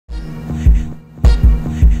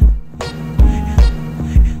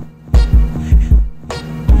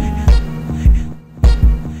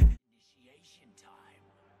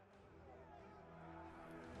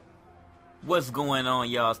What's going on,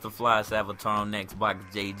 y'all? It's the Fly Salvatore on Xbox,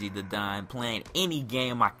 JG the Dime, playing any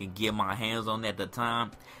game I can get my hands on at the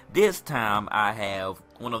time. This time I have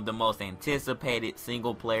one of the most anticipated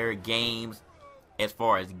single player games as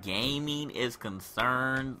far as gaming is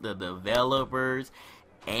concerned. The developers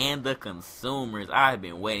and the consumers, I've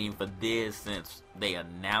been waiting for this since they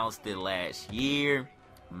announced it last year,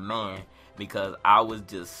 man, because I was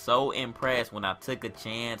just so impressed when I took a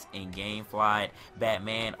chance in GameFly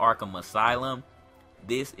Batman Arkham Asylum.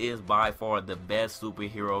 This is by far the best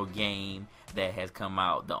superhero game that has come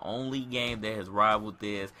out. The only game that has rivaled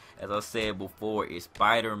this, as I said before, is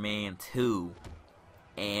Spider-Man 2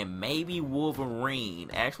 and maybe Wolverine.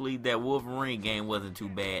 Actually, that Wolverine game wasn't too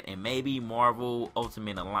bad, and maybe Marvel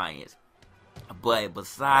Ultimate Alliance. But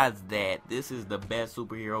besides that, this is the best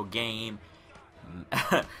superhero game.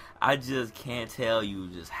 I just can't tell you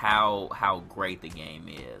just how great the game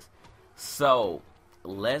is. So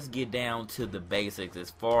let's get down to the basics as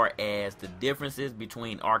far as the differences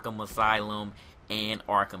between Arkham Asylum and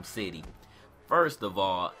Arkham City. First of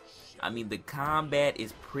all, I mean, the combat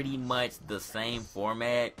is pretty much the same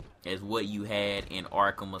format as what you had in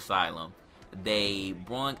Arkham Asylum. They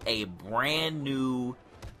brought a brand new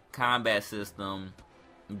combat system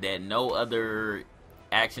that no other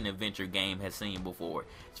action adventure game has seen before.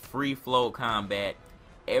 It's free flow combat.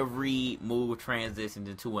 Every move transitions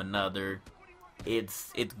into another.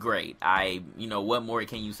 It's great. What more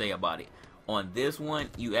can you say about it? On this one,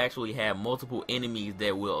 you actually have multiple enemies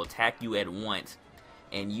that will attack you at once,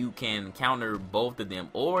 and you can counter both of them,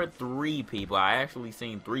 or 3 people. I actually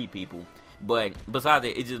seen 3 people, but besides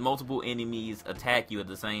that, it's just multiple enemies attack you at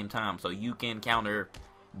the same time, so you can counter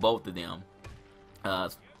both of them.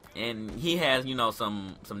 And he has,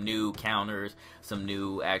 some new counters, some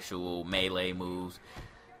new actual melee moves.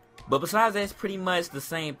 But besides that, it's pretty much the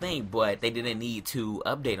same thing, but they didn't need to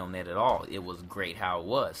update on that at all. It was great how it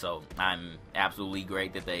was, so I'm absolutely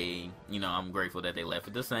great that I'm grateful that they left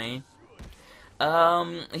it the same.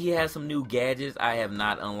 He has some new gadgets. I have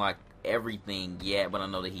not unlocked everything yet, but I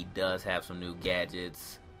know that he does have some new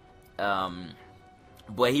gadgets.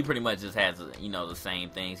 But he pretty much just has, the same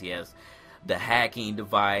things. He has the hacking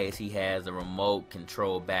device, he has a remote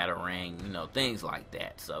control batarang, things like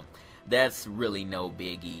that. So that's really no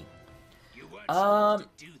biggie.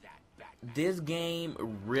 This game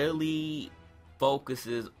really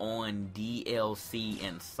focuses on DLC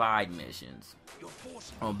and side missions.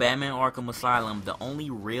 On Batman Arkham Asylum, the only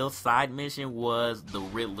real side mission was the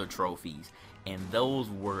Riddler trophies, and those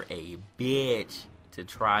were a bitch to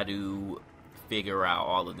try to figure out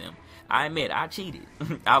all of them. I admit, I cheated.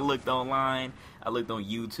 I looked online, I looked on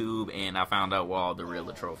YouTube, and I found out what all the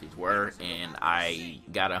Riddler trophies were, and I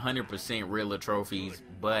got 100% Riddler trophies,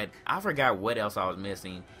 but I forgot what else I was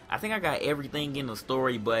missing. I think I got everything in the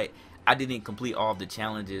story, but I didn't complete all the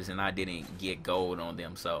challenges, and I didn't get gold on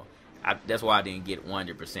them, so that's why I didn't get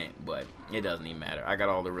 100%, but it doesn't even matter. I got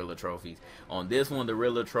all the Riddler trophies. On this one, the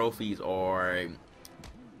Riddler trophies are...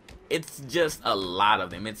 it's just a lot of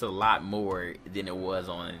them. It's a lot more than it was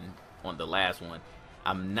on the last one.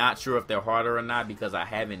 I'm not sure if they're harder or not because I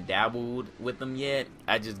haven't dabbled with them yet.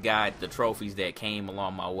 I just got the trophies that came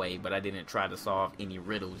along my way, but I didn't try to solve any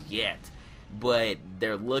riddles yet. But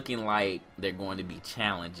they're looking like they're going to be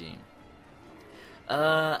challenging.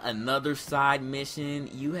 Another side mission,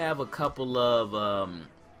 you have a couple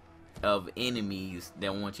of enemies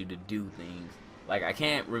that want you to do things. Like, I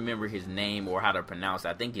can't remember his name or how to pronounce it.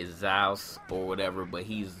 I think it's Zaus or whatever, but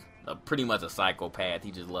he's pretty much a psychopath.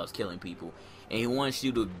 He just loves killing people. And he wants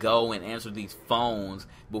you to go and answer these phones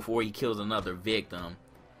before he kills another victim.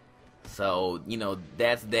 So,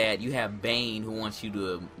 that's that. You have Bane, who wants you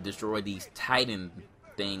to destroy these Titan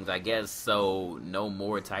things, I guess, so no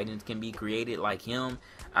more Titans can be created like him.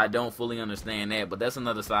 I don't fully understand that, but that's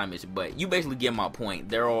another side mission. But you basically get my point.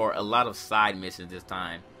 There are a lot of side missions this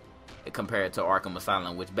time compared to Arkham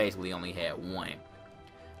Asylum, which basically only had one.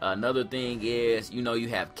 Another thing is, you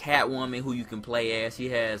have Catwoman, who you can play as. She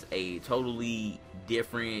has a totally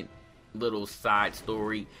different little side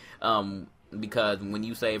story, because when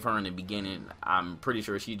you save her in the beginning, I'm pretty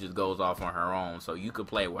sure she just goes off on her own, so you could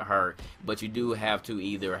play with her, but you do have to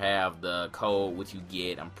either have the code, which you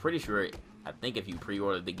get, I'm pretty sure, I think if you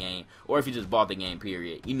pre-ordered the game, or if you just bought the game,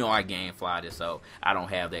 period. I GameFlyed it, so I don't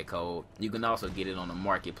have that code. You can also get it on the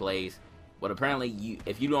marketplace, but apparently,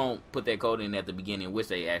 if you don't put that code in at the beginning, which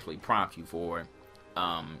they actually prompt you for,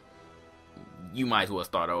 you might as well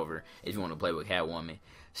start over if you want to play with Catwoman.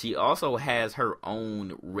 She also has her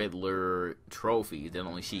own Riddler trophies that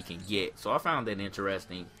only she can get, so I found that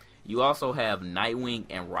interesting. You also have Nightwing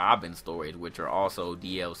and Robin stories, which are also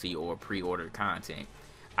DLC or pre-ordered content.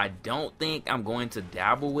 I don't think I'm going to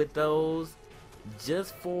dabble with those,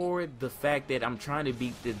 just for the fact that I'm trying to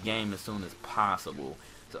beat this game as soon as possible.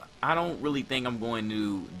 So I don't really think I'm going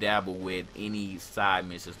to dabble with any side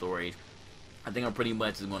mission stories. I think I'm pretty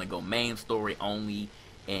much just going to go main story only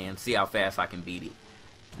and see how fast I can beat it.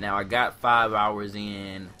 Now I got 5 hours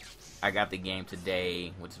in. I got the game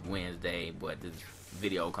today, which is Wednesday, but this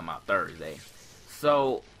video will come out Thursday.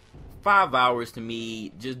 So 5 hours to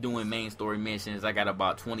me, just doing main story missions, I got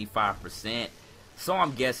about 25%. So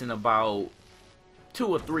I'm guessing about 2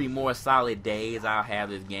 or 3 more solid days I'll have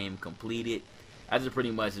this game completed. I just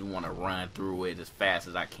pretty much just want to run through it as fast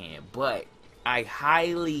as I can. But I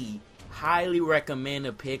highly recommend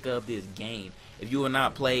to pick up this game. If you have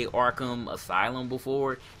not played Arkham Asylum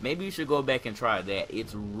before, maybe you should go back and try that.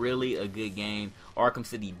 It's really a good game. Arkham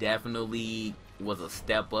City definitely was a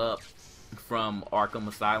step up from Arkham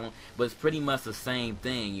Asylum, but it's pretty much the same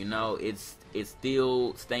thing, you know. It's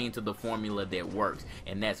still staying to the formula that works,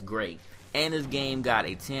 and that's great. And this game got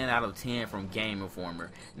a 10 out of 10 from Game Informer.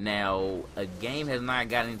 Now, a game has not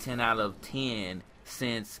gotten 10 out of 10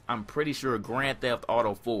 since, I'm pretty sure, Grand Theft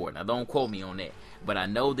Auto 4. Now, don't quote me on that, but I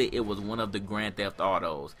know that it was one of the Grand Theft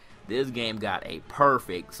Autos. This game got a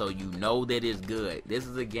perfect, so you know that it's good. This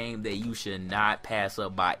is a game that you should not pass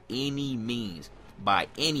up by any means. By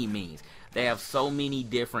any means. They have so many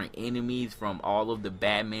different enemies from all of the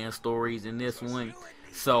Batman stories in this one,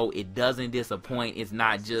 so it doesn't disappoint. It's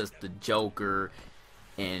not just the Joker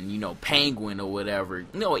and, you know, Penguin or whatever.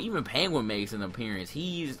 No, even Penguin makes an appearance.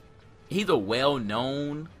 He's a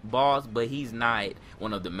well-known boss, but he's not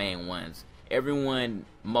one of the main ones. Everyone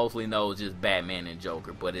mostly knows just Batman and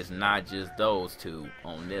Joker, but it's not just those two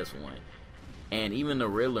on this one. And even the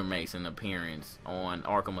Riddler makes an appearance on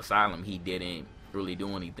Arkham Asylum. He didn't really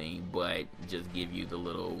do anything but just give you the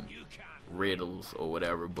little riddles or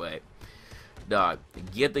whatever. But dog,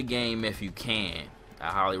 get the game if you can. I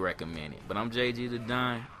highly recommend it. But I'm JG the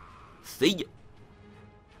Don. See ya.